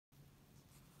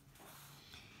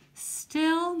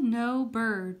Still no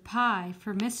bird pie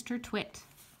for Mr. Twit.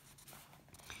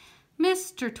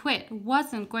 Mr. Twit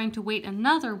wasn't going to wait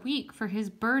another week for his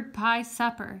bird pie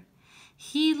supper.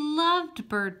 He loved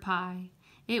bird pie.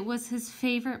 It was his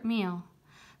favorite meal.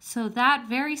 So that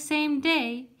very same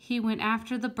day, he went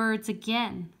after the birds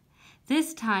again.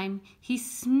 This time, he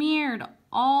smeared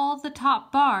all the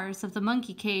top bars of the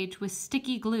monkey cage with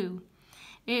sticky glue.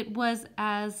 It was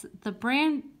as the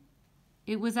branches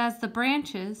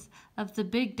of the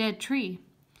big dead tree.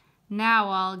 "Now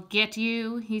I'll get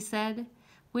you," he said,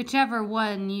 "whichever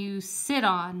one you sit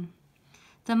on."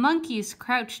 The monkeys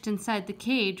crouched inside the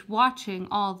cage watching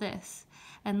all this,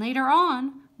 and later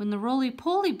on, when the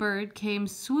roly-poly bird came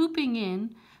swooping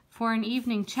in for an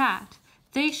evening chat,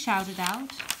 they shouted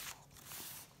out,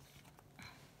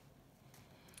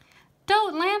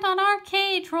 "Don't land on our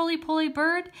cage, roly-poly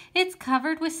bird. It's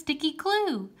covered with sticky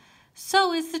glue.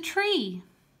 So is the tree."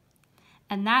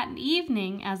 And that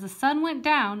evening, as the sun went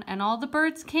down and all the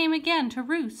birds came again to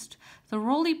roost, the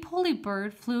roly-poly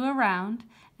bird flew around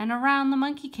and around the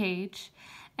monkey cage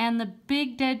and the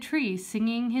big dead tree,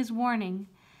 singing his warning.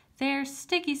 "There's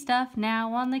sticky stuff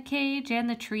now on the cage and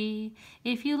the tree.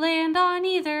 If you land on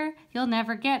either, you'll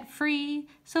never get free.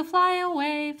 So fly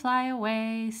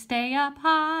away, stay up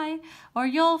high, or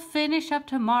you'll finish up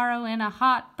tomorrow in a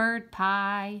hot bird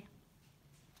pie."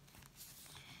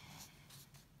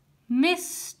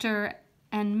 Mr.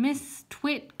 and Miss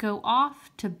Twit go off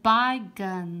to buy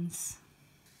guns.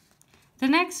 The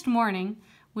next morning,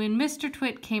 when Mr.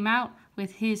 Twit came out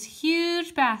with his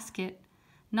huge basket,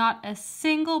 not a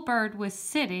single bird was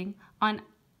sitting on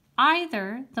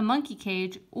either the monkey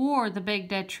cage or the big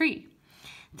dead tree.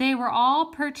 They were all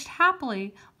perched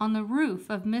happily on the roof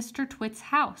of Mr. Twit's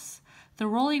house. The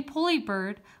roly-poly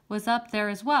bird was up there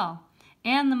as well,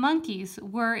 and the monkeys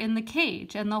were in the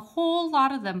cage, and the whole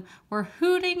lot of them were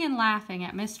hooting and laughing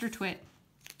at Mr. Twit.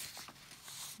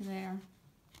 There.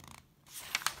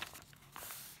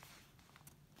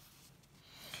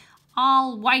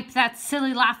 "I'll wipe that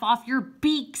silly laugh off your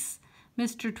beaks,"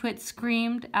 Mr. Twit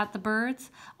screamed at the birds.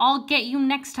 "I'll get you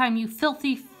next time, you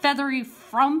filthy, feathery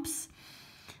frumps.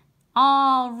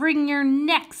 I'll wring your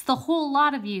necks, the whole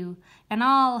lot of you, and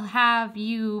I'll have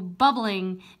you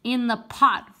bubbling in the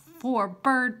pot for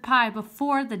bird pie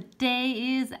before the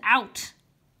day is out."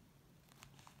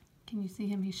 Can you see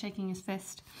him? He's shaking his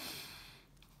fist.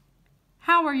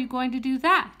 "How are you going to do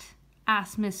that?"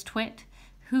 asked Miss Twit,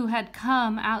 who had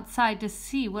come outside to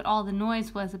see what all the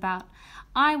noise was about.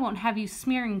 "I won't have you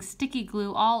smearing sticky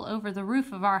glue all over the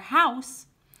roof of our house."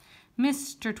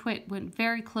 Mr. Twit went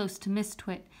very close to Miss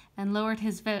Twit and lowered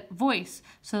his voice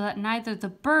so that neither the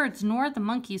birds nor the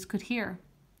monkeys could hear.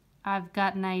 "I've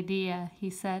got an idea,"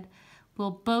 he said.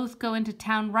 "We'll both go into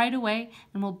town right away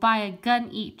and we'll buy a gun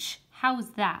each.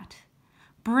 How's that?"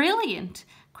 "Brilliant!"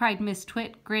 cried Miss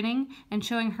Twit, grinning and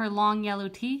showing her long yellow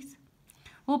teeth.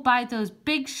 "We'll buy those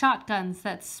big shotguns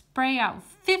that spray out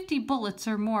 50 bullets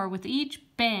or more with each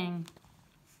bang."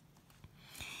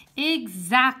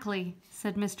 "Exactly,"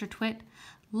 said Mr. Twit.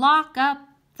 "Lock up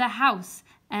the house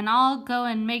and I'll go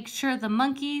and make sure the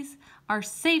monkeys are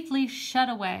safely shut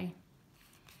away."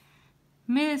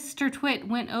 Mr. Twit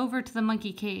went over to the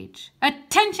monkey cage.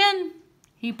 "Attention!"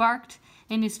 he barked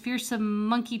in his fearsome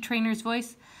monkey trainer's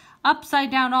voice.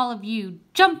 "Upside down, all of you.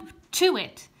 Jump to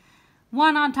it.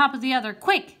 One on top of the other.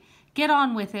 Quick! Get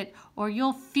on with it, or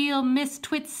you'll feel Miss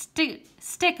Twit's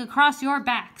stick across your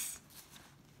backs."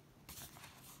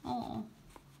 Oh,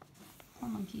 poor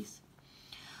monkeys.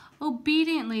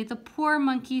 Obediently, the poor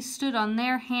monkeys stood on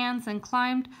their hands and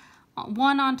climbed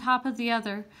one on top of the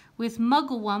other, with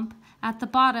Mugglewump at the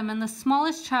bottom and the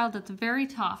smallest child at the very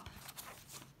top.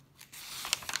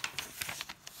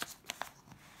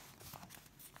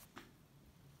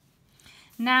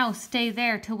 "Now stay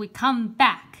there till we come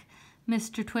back,"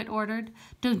 Mr. Twit ordered.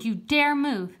 "Don't you dare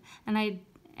move,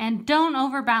 and don't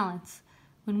overbalance.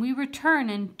 When we return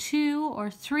in 2 or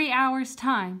 3 hours'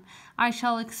 time, I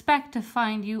shall expect to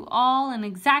find you all in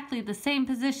exactly the same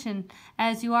position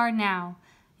as you are now.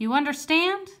 You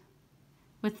understand?"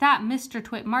 With that, Mr.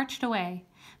 Twit marched away.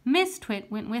 Miss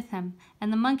Twit went with him,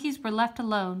 and the monkeys were left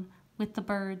alone with the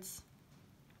birds.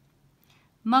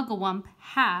 Mugglewump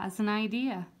has an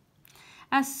idea.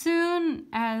 As soon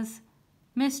as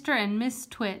Mr. and Miss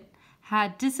Twit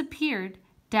had disappeared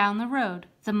down the road,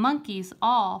 the monkeys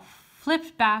all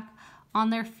flipped back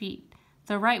on their feet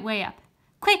the right way up.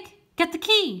 "Quick, get the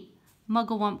key!"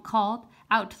 Mugglewump called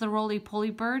out to the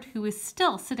roly-poly bird, who was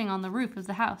still sitting on the roof of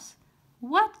the house.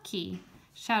 "What key?"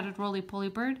 shouted Roly-Poly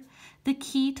Bird. "The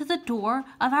key to the door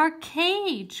of our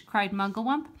cage," cried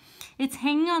Mugglewump. "It's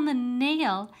hanging on the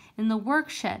nail in the work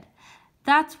shed.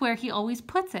 That's where he always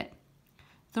puts it.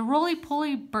 The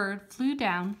roly-poly bird flew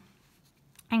down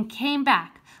and came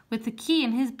back with the key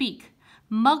in his beak.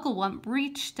 Mugglewump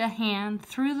reached a hand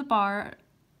through the bars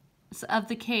of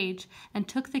the cage and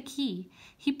took the key.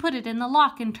 He put it in the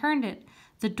lock and turned it.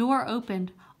 The door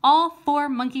opened. All 4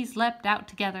 monkeys leapt out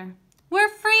together. "We're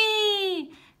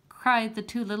free!" cried the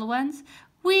 2 little ones.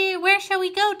 Where shall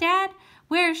we go, Dad?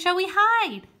 Where shall we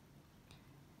hide?"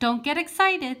 "Don't get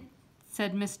excited,"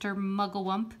 said Mr.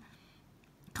 Mugglewump.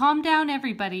 "Calm down,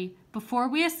 everybody. Before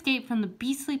we escape from the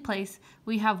beastly place,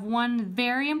 we have one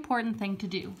very important thing to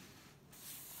do."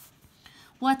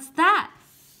 "What's that?"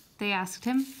 they asked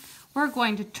him. "We're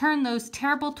going to turn those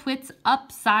terrible Twits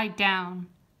upside down."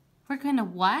 "We're going to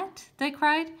what?" they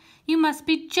cried. "You must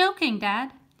be joking,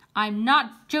 Dad." "I'm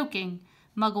not joking,"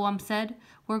 Mugglewump said.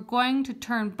 "We're going to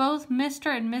turn both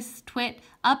Mr. and Miss Twit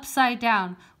upside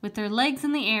down with their legs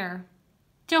in the air."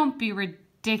 "Don't be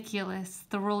ridiculous,"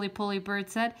 the roly-poly bird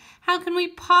said. "How can we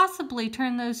possibly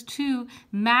turn those 2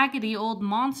 maggoty old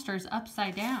monsters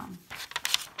upside down?"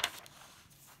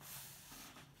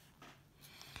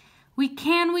 We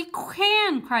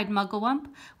can, cried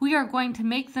Mugglewump. "We are going to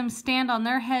make them stand on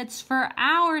their heads for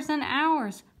hours and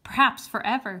hours, perhaps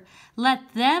forever.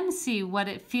 Let them see what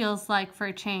it feels like for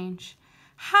a change."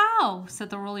 "How?" said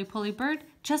the roly-poly bird.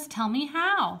 "Just tell me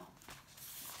how."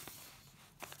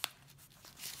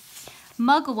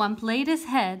 Mugglewump laid his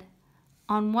head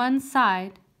on one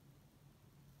side,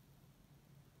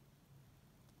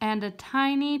 and a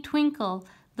tiny twinkle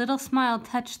little smile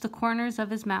touched the corners of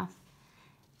his mouth.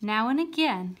 "Now and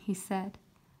again," he said,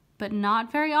 "but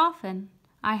not very often,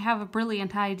 I have a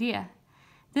brilliant idea.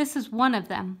 This is one of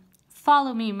them.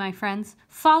 Follow me, my friends,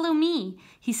 follow me."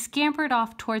 He scampered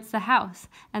off towards the house,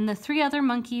 and the 3 other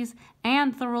monkeys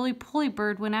and the roly-poly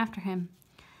bird went after him.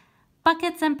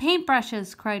 "Buckets and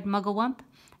paintbrushes," cried Mugglewump.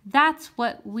 "That's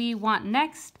what we want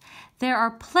next. There are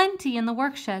plenty in the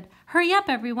workshed. Hurry up,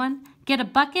 everyone. Get a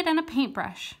bucket and a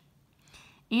paintbrush."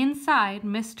 Inside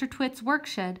Mr. Twit's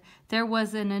workshed, there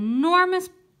was an enormous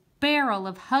barrel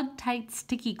of hug-tight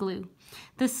sticky glue,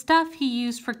 the stuff he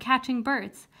used for catching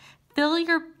birds. "Fill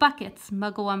your buckets,"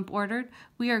 Mugglewump ordered.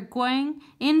 "We are going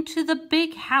into the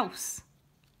big house."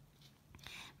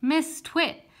 Miss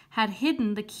Twit had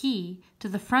hidden the key to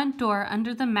the front door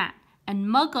under the mat, and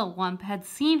Mugglewump had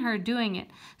seen her doing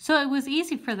it, so it was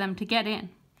easy for them to get in.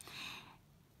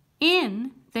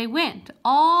 In they went,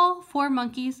 all 4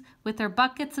 monkeys with their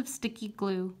buckets of sticky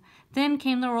glue. Then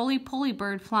came the roly-poly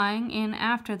bird flying in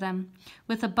after them,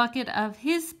 with a bucket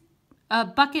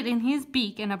in his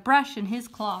beak and a brush in his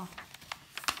claw.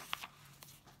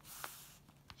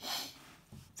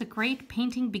 The great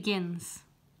painting begins.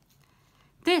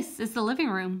 "This is the living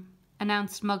room,"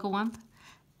 announced Mugglewump.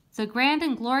 "The grand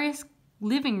and glorious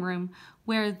living room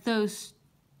where those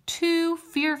 2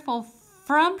 fearful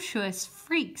frumptuous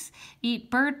freaks eat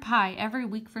bird pie every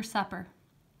week for supper."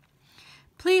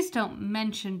 "Please don't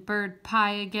mention bird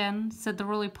pie again," said the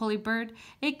roly-poly bird.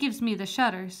 "It gives me the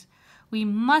shudders." "We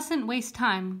mustn't waste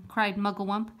time," cried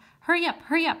Mugglewump. Hurry up,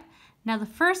 hurry up. Now the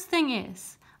first thing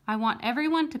is, I want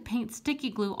everyone to paint sticky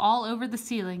glue all over the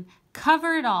ceiling.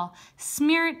 Cover it all.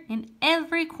 Smear it in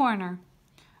every corner."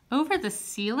 "Over the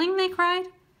ceiling?" they cried.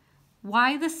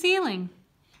 "Why the ceiling?"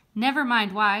 "Never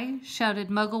mind why," shouted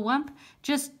Mugglewump.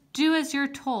 "Just do as you're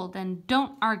told and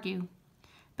don't argue."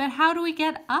 "But how do we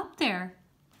get up there?"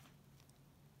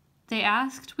 they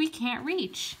asked. "We can't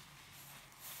reach."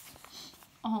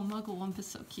 Oh, Mugglewump is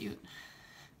so cute.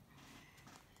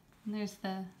 And there's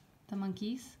the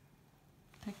monkeys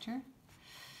picture.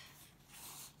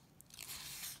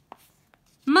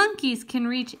 "Monkeys can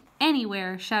reach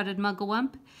anywhere," shouted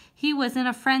Mugglewump. He was in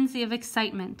a frenzy of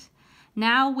excitement,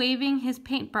 now waving his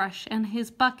paintbrush and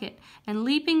his bucket and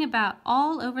leaping about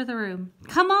all over the room.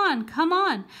 Come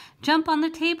on, jump on the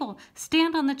table,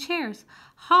 stand on the chairs,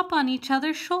 hop on each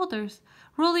other's shoulders.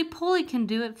 Roly-Poly can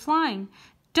do it flying.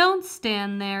 Don't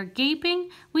stand there gaping.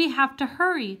 We have to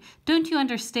hurry. Don't you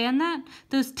understand that?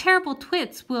 Those terrible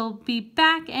Twits will be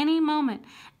back any moment,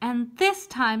 and this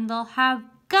time they'll have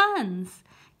guns.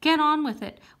 Get on with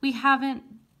it. We haven't,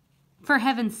 for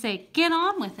heaven's sake, get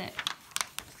on with it.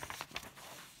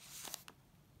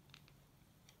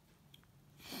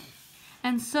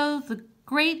 And so the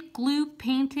great glue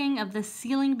painting of the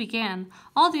ceiling began.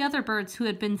 All the other birds who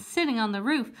had been sitting on the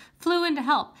roof flew in to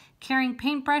help, carrying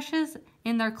paintbrushes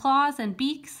in their claws and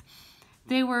beaks.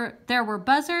 There were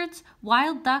buzzards,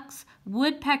 wild ducks,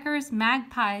 woodpeckers,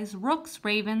 magpies, rooks,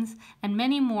 ravens, and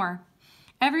many more.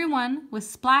 Everyone was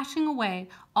splashing away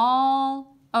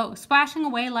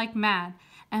like mad,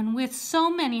 and with so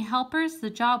many helpers, the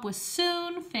job was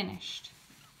soon finished.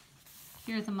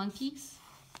 Here are the monkeys.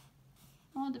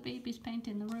 Oh, the baby's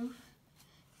painting the roof.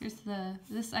 Here's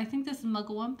I think this is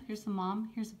Mugglewump. Here's the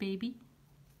mom. Here's the baby.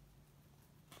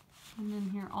 And then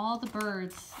here are all the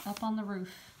birds up on the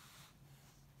roof.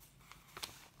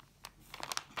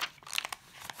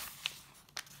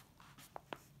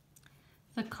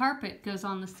 The carpet goes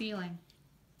on the ceiling.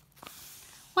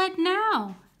 What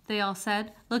now? They all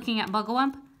said, looking at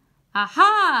Mugglewump.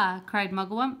 Aha! Cried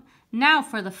Mugglewump. Now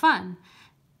for the fun.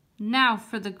 Now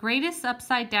for the greatest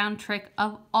upside-down trick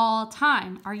of all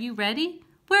time. Are you ready?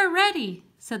 We're ready,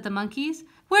 said the monkeys.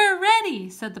 We're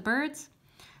ready, said the birds.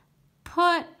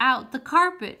 Put out the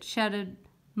carpet, shouted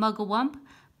Mugglewump.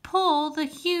 Pull the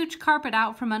huge carpet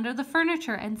out from under the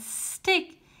furniture and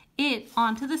stick it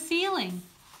onto the ceiling.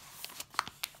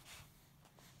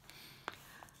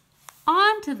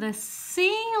 Onto the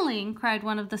ceiling, cried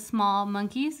one of the small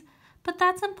monkeys. But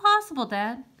that's impossible,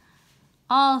 Dad.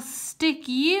 I'll stick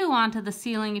you onto the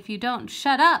ceiling if you don't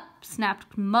shut up,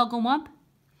 snapped Mugglewump.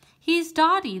 He's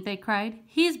dotty, they cried.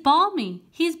 He's balmy.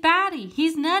 He's batty.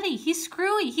 He's nutty. He's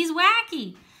screwy. He's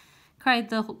wacky, cried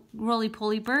the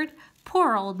roly-poly bird.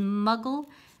 Poor old Muggles.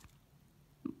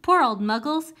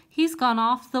 He's gone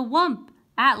off the wump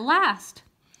at last.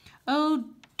 Oh,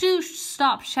 do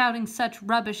stop shouting such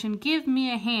rubbish and give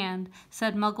me a hand,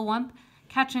 said Mugglewump,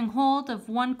 catching hold of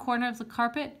one corner of the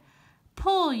carpet.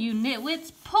 Pull, you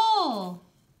nitwits, pull!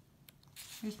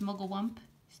 Here's Mugglewump.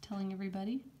 He's telling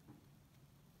everybody.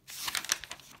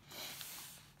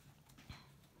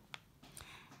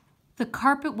 The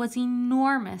carpet was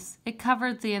enormous. It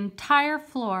covered the entire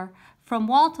floor from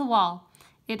wall to wall.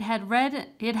 It had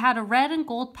a red and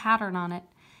gold pattern on it.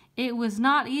 It was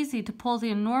not easy to pull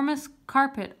the enormous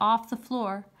carpet off the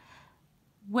floor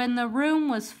when the room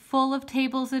was full of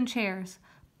tables and chairs.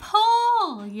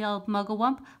 Pull! Yelled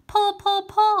Mugglewump. Pull, pull,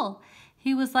 pull!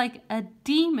 He was like a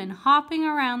demon hopping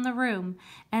around the room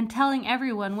and telling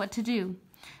everyone what to do.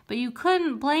 But you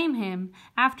couldn't blame him.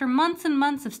 After months and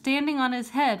months of standing on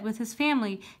his head with his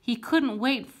family, he couldn't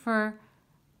wait for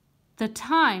the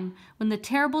time when the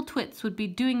terrible Twits would be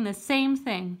doing the same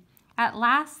thing. At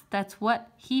least that's what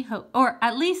he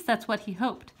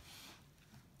hoped.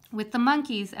 With the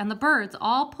monkeys and the birds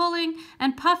all pulling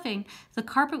and puffing, the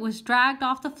carpet was dragged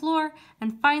off the floor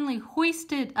and finally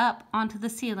hoisted up onto the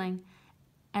ceiling.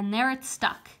 And there it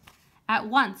stuck. At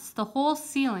once, the whole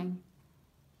ceiling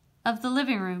of the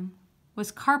living room was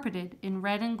carpeted in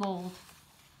red and gold.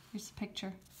 Here's the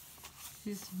picture.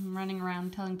 He's running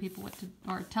around telling people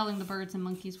telling the birds and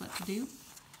monkeys what to do.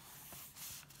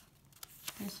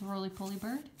 There's the roly-poly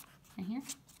bird right here.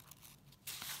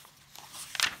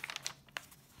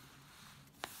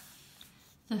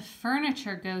 The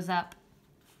furniture goes up.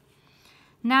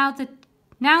 Now the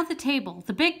table,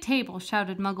 the big table,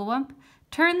 shouted Mugglewump.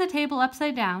 Turn the table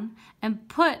upside down and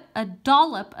put a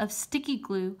dollop of sticky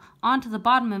glue onto the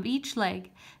bottom of each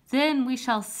leg. Then we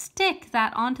shall stick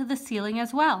that onto the ceiling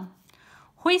as well.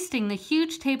 Hoisting the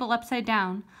huge table upside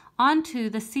down onto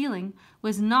the ceiling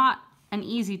was not an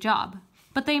easy job,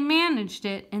 but they managed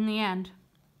it in the end.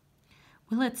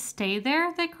 Will it stay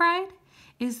there? They cried.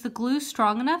 Is the glue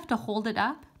strong enough to hold it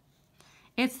up?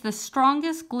 It's the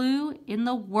strongest glue in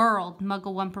the world,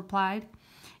 Mugglewump replied.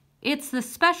 It's the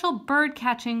special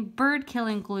bird-catching,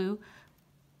 bird-killing glue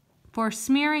for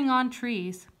smearing on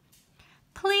trees.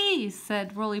 Please,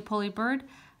 said Roly-Poly Bird,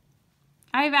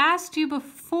 I've asked you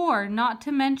before not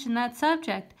to mention that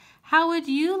subject. How would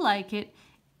you like it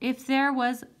if there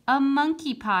was a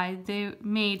monkey pie they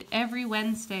made every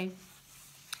Wednesday,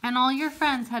 and all your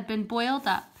friends had been boiled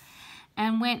up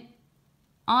and went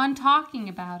on talking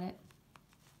about it?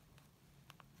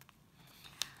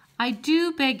 I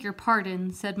do beg your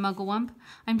pardon, said Mugglewump.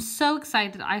 I'm so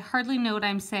excited I hardly know what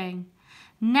I'm saying.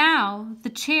 Now the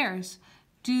chairs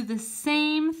do the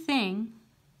same thing.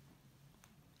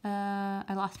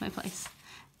 I lost my place.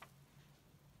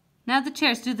 Now the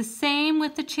chairs do the same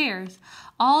with the chairs.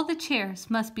 All the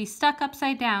chairs must be stuck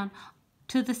upside down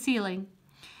to the ceiling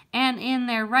and in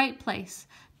their right place.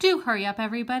 Do hurry up,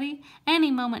 everybody. Any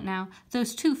moment now,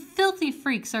 those two filthy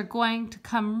freaks are going to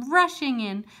come rushing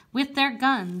in with their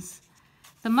guns.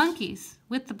 The monkeys,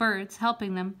 with the birds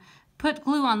helping them, put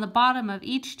glue on the bottom of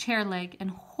each chair leg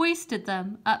and hoisted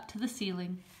them up to the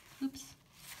ceiling. Oops.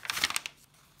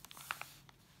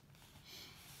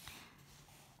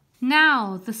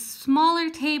 Now the smaller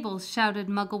tables, shouted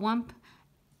Mugglewump,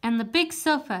 and the big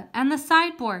sofa, and the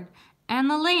sideboard, and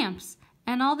the lamps,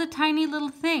 and all the tiny little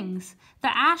things,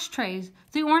 the ashtrays,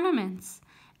 the ornaments,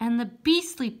 and the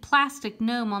beastly plastic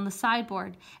gnome on the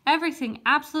sideboard. Everything,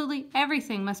 absolutely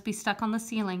everything, must be stuck on the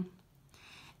ceiling.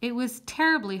 It was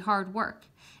terribly hard work.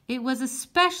 It was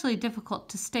especially difficult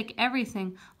to stick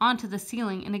everything onto the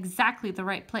ceiling in exactly the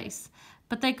right place,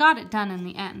 but they got it done in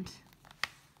the end.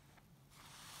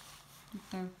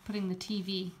 They're putting the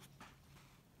TV.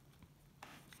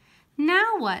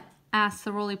 Now what? Asked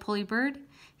the roly-poly bird.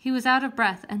 He was out of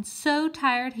breath and so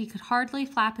tired he could hardly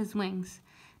flap his wings.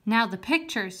 Now the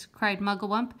pictures, cried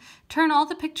Mugglewump. Turn all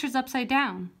the pictures upside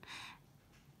down.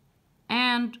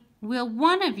 And will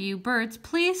one of you birds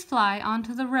please fly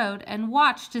onto the road and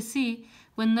watch to see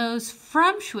when those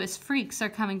frumptuous freaks are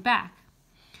coming back?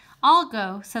 I'll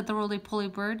go, said the roly-poly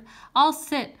bird. I'll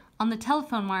sit on the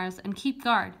telephone wires and keep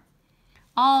guard.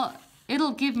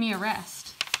 It'll give me a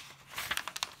rest.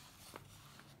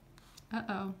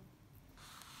 Uh-oh.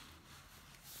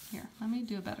 Here, let me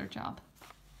do a better job.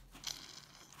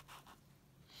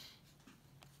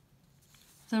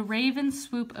 The ravens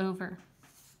swoop over.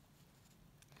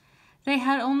 They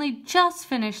had only just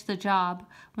finished the job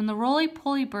when the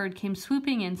roly-poly bird came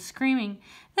swooping in, screaming,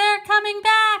 "They're coming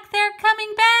back! They're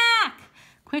coming back!"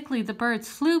 Quickly the birds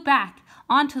flew back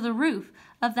onto the roof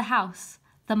of the house.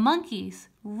 The monkeys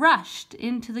rushed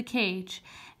into the cage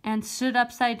and stood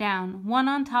upside down, one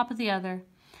on top of the other.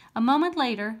 A moment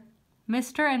later,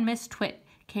 Mr. and Miss Twit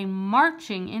came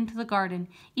marching into the garden,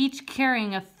 each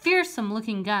carrying a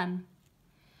fearsome-looking gun.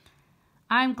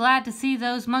 "I'm glad to see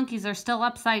those monkeys are still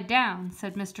upside down,"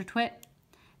 said Mr. Twit.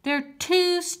 "They're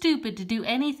too stupid to do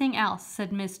anything else,"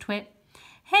 said Miss Twit.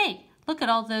 "Hey, look at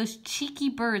all those cheeky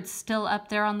birds still up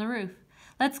there on the roof.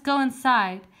 Let's go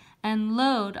inside and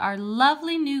load our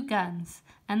lovely new guns,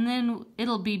 and then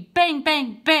it'll be bang,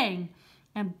 bang, bang,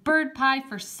 and bird pie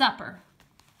for supper."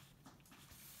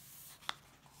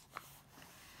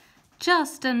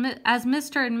 Just as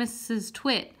Mr. and Mrs.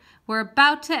 Twit were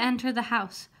about to enter the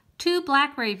house, two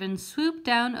black ravens swooped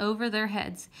down over their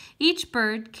heads. Each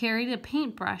bird carried a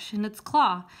paintbrush in its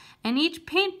claw, and each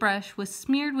paintbrush was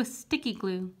smeared with sticky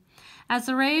glue. As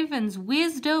the ravens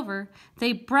whizzed over,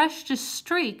 they brushed a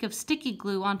streak of sticky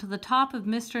glue onto the top of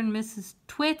Mr. and Mrs.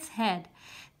 Twit's head.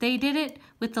 They did it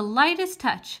with the lightest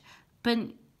touch,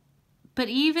 but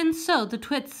even so the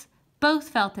Twits both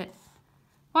felt it.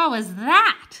 "What was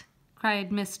that?"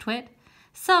 cried Miss Twit.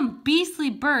 "Some beastly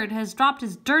bird has dropped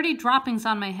his dirty droppings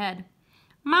on my head."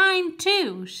 "Mine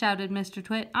too," shouted Mr.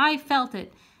 Twit. I felt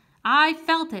it.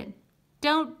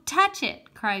 "Don't touch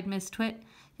it," cried Miss Twit.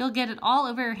 "You'll get it all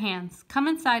over your hands. Come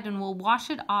inside and we'll wash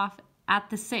it off at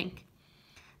the sink."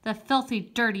 "The filthy,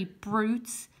 dirty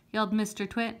brutes," yelled Mr.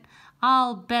 Twit.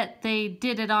 "I'll bet they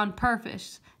did it on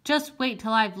purpose. Just wait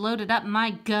till I've loaded up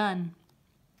my gun."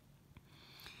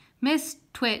 Miss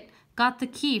Twit got the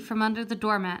key from under the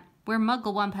doormat, where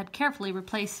Mugglewump had carefully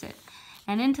replaced it,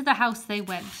 and into the house they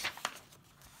went.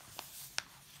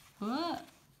 Whoa.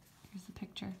 Here's the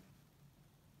picture.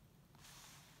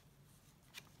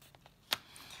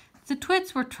 The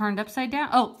Twits were turned upside down.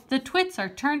 Oh, the Twits are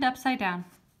turned upside down.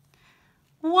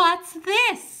 "What's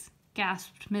this?"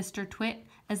 gasped Mr. Twit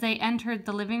as they entered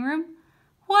the living room.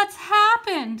 "What's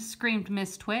happened?" screamed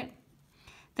Miss Twit.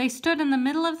 They stood in the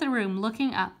middle of the room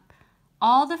looking up.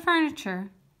 All the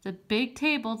furniture, the big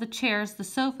table, the chairs, the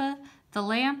sofa, the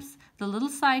lamps, the little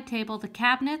side table, the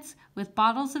cabinets with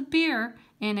bottles of beer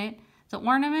in it, the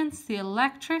ornaments, the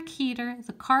electric heater,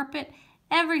 the carpet,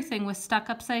 everything was stuck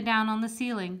upside down on the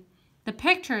ceiling. The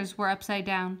pictures were upside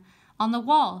down on the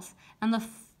walls, and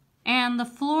the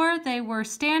floor they were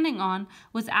standing on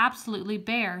was absolutely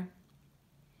bare.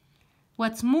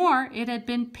 What's more, it had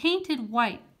been painted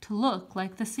white to look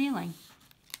like the ceiling.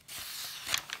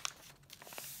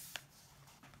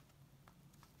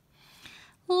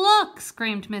 "Look!"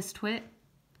 screamed Miss Twit.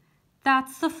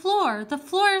 "That's the floor. The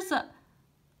floor's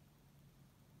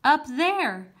up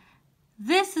there.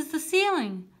 This is the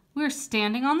ceiling. We're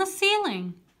standing on the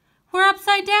ceiling." "We're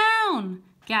upside down!"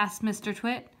 gasped Mr.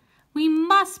 Twit. "We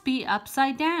must be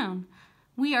upside down.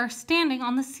 We are standing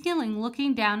on the ceiling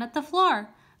looking down at the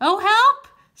floor." "Oh, help!"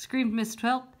 screamed Miss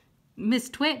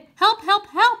Twit. "Help, help,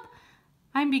 help!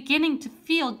 I'm beginning to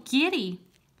feel giddy."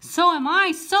 "So am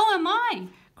I, so am I!"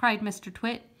 cried Mr.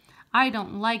 Twit. "I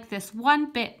don't like this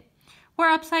one bit. We're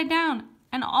upside down,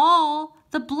 and all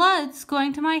the blood's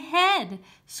going to my head,"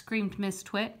 screamed Miss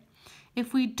Twit.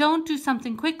 "If we don't do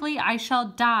something quickly, I shall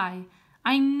die.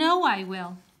 I know I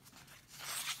will."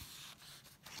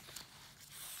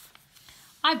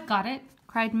 "I've got it,"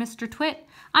 cried Mr. Twit.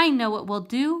 "I know what we'll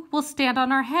do. We'll stand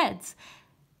on our heads.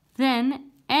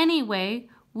 Then anyway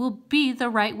will be the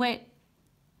right way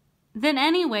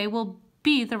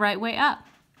up."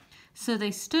 So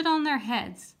they stood on their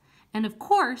heads, and of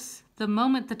course, the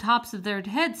moment the tops of their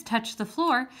heads touched the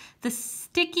floor, the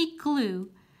sticky glue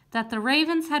that the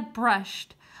ravens had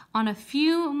brushed on a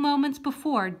few moments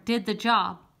before did the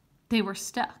job. They were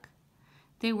stuck.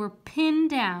 They were pinned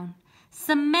down,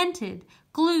 cemented,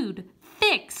 glued,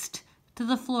 fixed to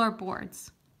the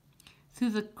floorboards. Through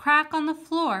the crack on the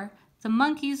floor,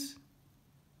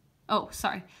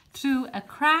 through a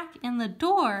crack in the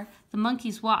door, the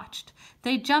monkeys watched.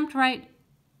 They jumped right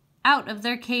out of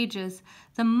their cages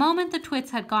the moment the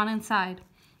Twits had gone inside,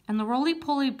 and the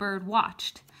roly-poly bird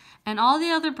watched, and all the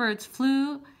other birds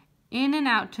flew in and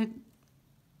out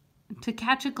to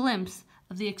catch a glimpse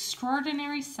of the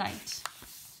extraordinary sight.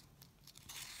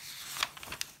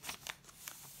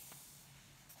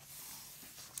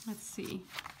 Let's see.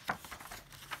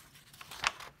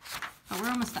 Oh, we're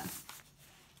almost done.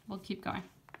 We'll keep going.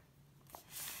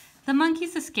 The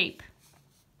monkeys escape.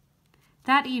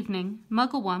 That evening,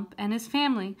 Mugglewump and his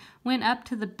family went up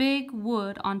to the big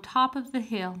wood on top of the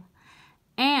hill,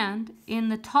 and in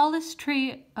the tallest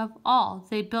tree of all,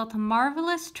 they built a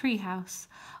marvelous tree house.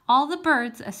 All the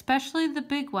birds, especially the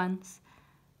big ones,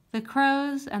 the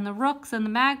crows and the rooks and the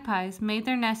magpies, made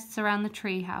their nests around the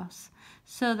tree house,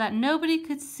 so that nobody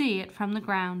could see it from the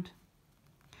ground.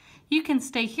 "You can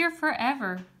stay here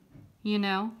forever, you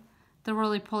know," the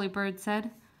roly-poly bird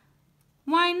said.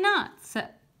 "Why not?"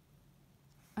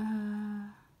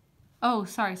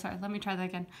 Sorry. Let me try that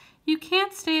again. "You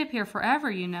can't stay up here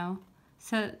forever, you know,"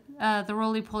 the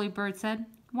roly-poly bird said.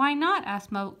 "Why not?"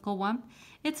 asked Mugglewump.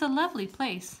 "It's a lovely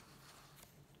place."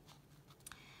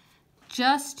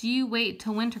 "Just you wait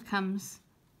till winter comes,"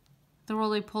 the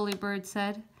roly-poly bird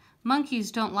said.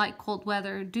 "Monkeys don't like cold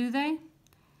weather, do they?"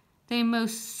 "They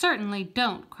most certainly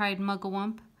don't," cried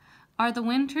Mugglewump. "Are the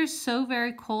winters so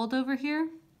very cold over here?"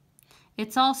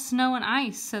 "It's all snow and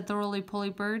ice," said the roly-poly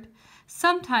bird.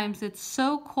 "Sometimes it's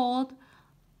so cold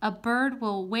a bird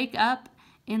will wake up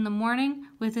in the morning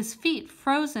with his feet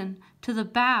frozen to the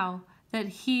bough that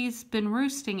he's been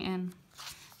roosting in."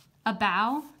 A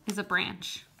bough is a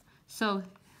branch, so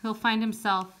he'll find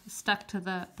himself stuck to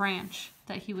the branch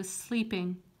that he was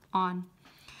sleeping on.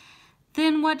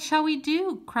 "Then what shall we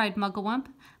do?" cried Mugglewump.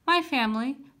 "My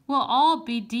family will all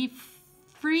be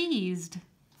deep-freezed."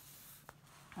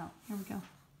 Oh, here we go.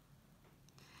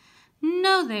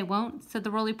 "No, they won't," said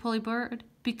the roly-poly bird,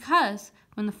 "because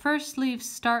when the first leaves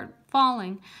start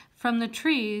falling from the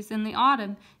trees in the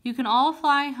autumn, you can all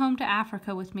fly home to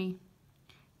Africa with me."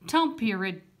 "Don't be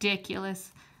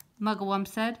ridiculous," Mugglewump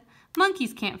said.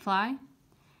 "Monkeys can't fly."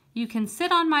 "You can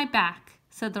sit on my back,"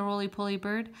 said the roly-poly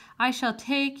bird. "I shall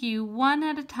take you one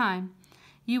at a time.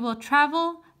 You will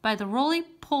travel by the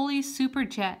roly-poly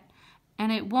superjet,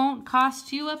 and it won't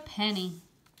cost you a penny."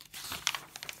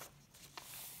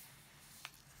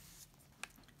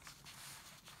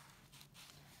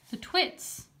 The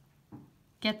Twits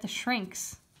get the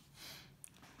shrinks.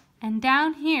 And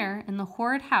down here in the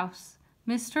horrid house,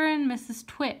 Mr. and Mrs.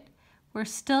 Twit were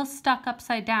still stuck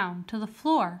upside down to the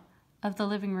floor of the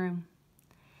living room.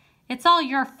 "It's all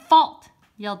your fault,"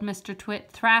 yelled Mr.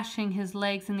 Twit, thrashing his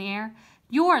legs in the air.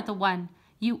 "You're the one,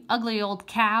 you ugly old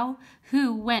cow,"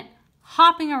 who went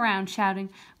hopping around shouting,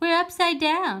 "We're upside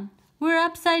down! We're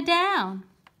upside down!"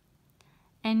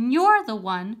 "And you're the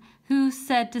one who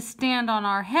said to stand on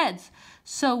our heads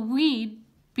so we'd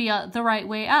be the right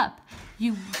way up,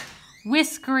 you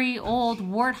whiskery old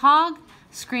warthog,"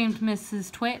 screamed Mrs.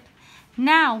 Twit.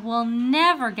 "Now we'll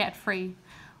never get free.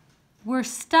 We're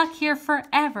stuck here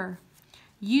forever."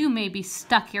 "You may be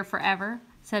stuck here forever,"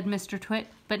 said Mr.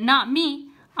 Twit, "but not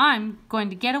me. I'm going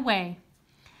to get away."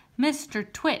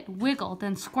 Mr. Twit wiggled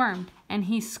and squirmed, and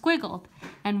he squiggled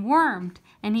and wormed,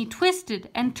 and he twisted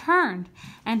and turned,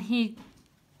 and he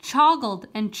choggled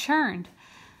and churned,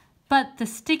 but the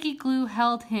sticky glue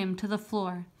held him to the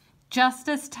floor just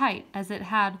as tight as it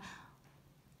had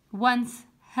once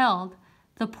held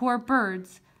the poor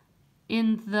birds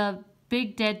in the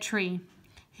big dead tree.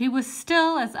 He was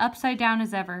still as upside down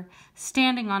as ever,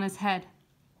 standing on his head.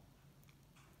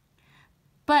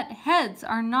 But heads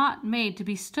are not made to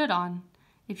be stood on.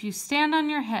 If you stand on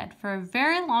your head for a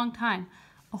very long time,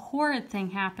 a horrid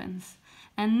thing happens.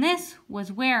 And this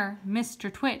was where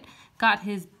Mr. Twit got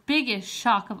his biggest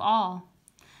shock of all.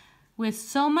 With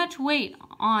so much weight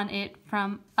on it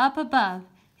from up above,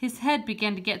 his head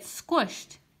began to get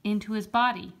squished into his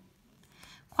body.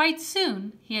 Quite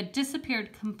soon, he had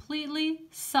disappeared, completely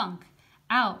sunk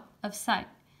out of sight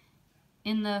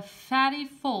in the fatty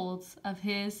folds of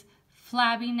his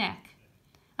flabby neck.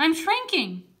 "I'm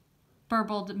shrinking,"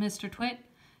 burbled Mr. Twit.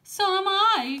 "So am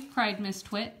I," cried Miss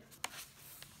Twit.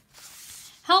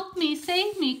 "Help me,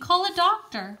 save me, call a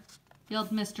doctor," yelled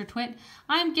Mr. Twit.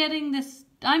 I'm getting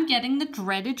the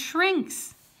dreaded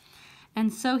shrinks."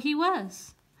 And so he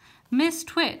was. Miss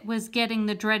Twit was getting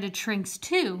the dreaded shrinks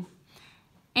too.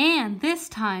 And this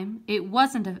time it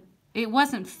wasn't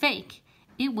fake.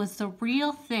 It was the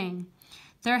real thing.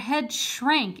 Their heads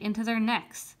shrank into their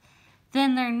necks.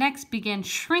 Then their necks began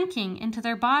shrinking into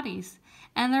their bodies.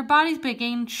 And their bodies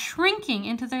began shrinking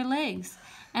into their legs.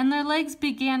 And their legs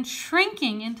began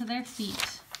shrinking into their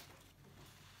feet.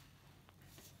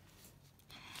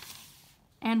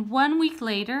 And 1 week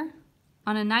later,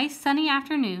 on a nice sunny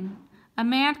afternoon, a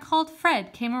man called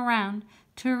Fred came around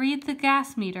to read the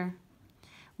gas meter.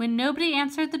 When nobody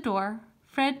answered the door,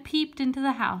 Fred peeped into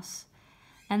the house,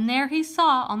 and there he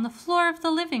saw on the floor of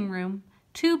the living room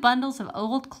 2 bundles of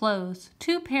old clothes,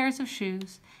 2 pairs of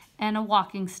shoes, and a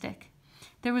walking stick.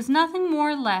 There was nothing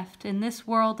more left in this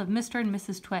world of Mr. and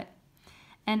Mrs. Twit,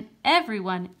 and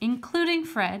everyone, including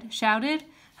Fred, shouted,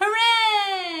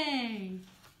 "Hooray!"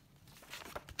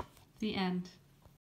 The end.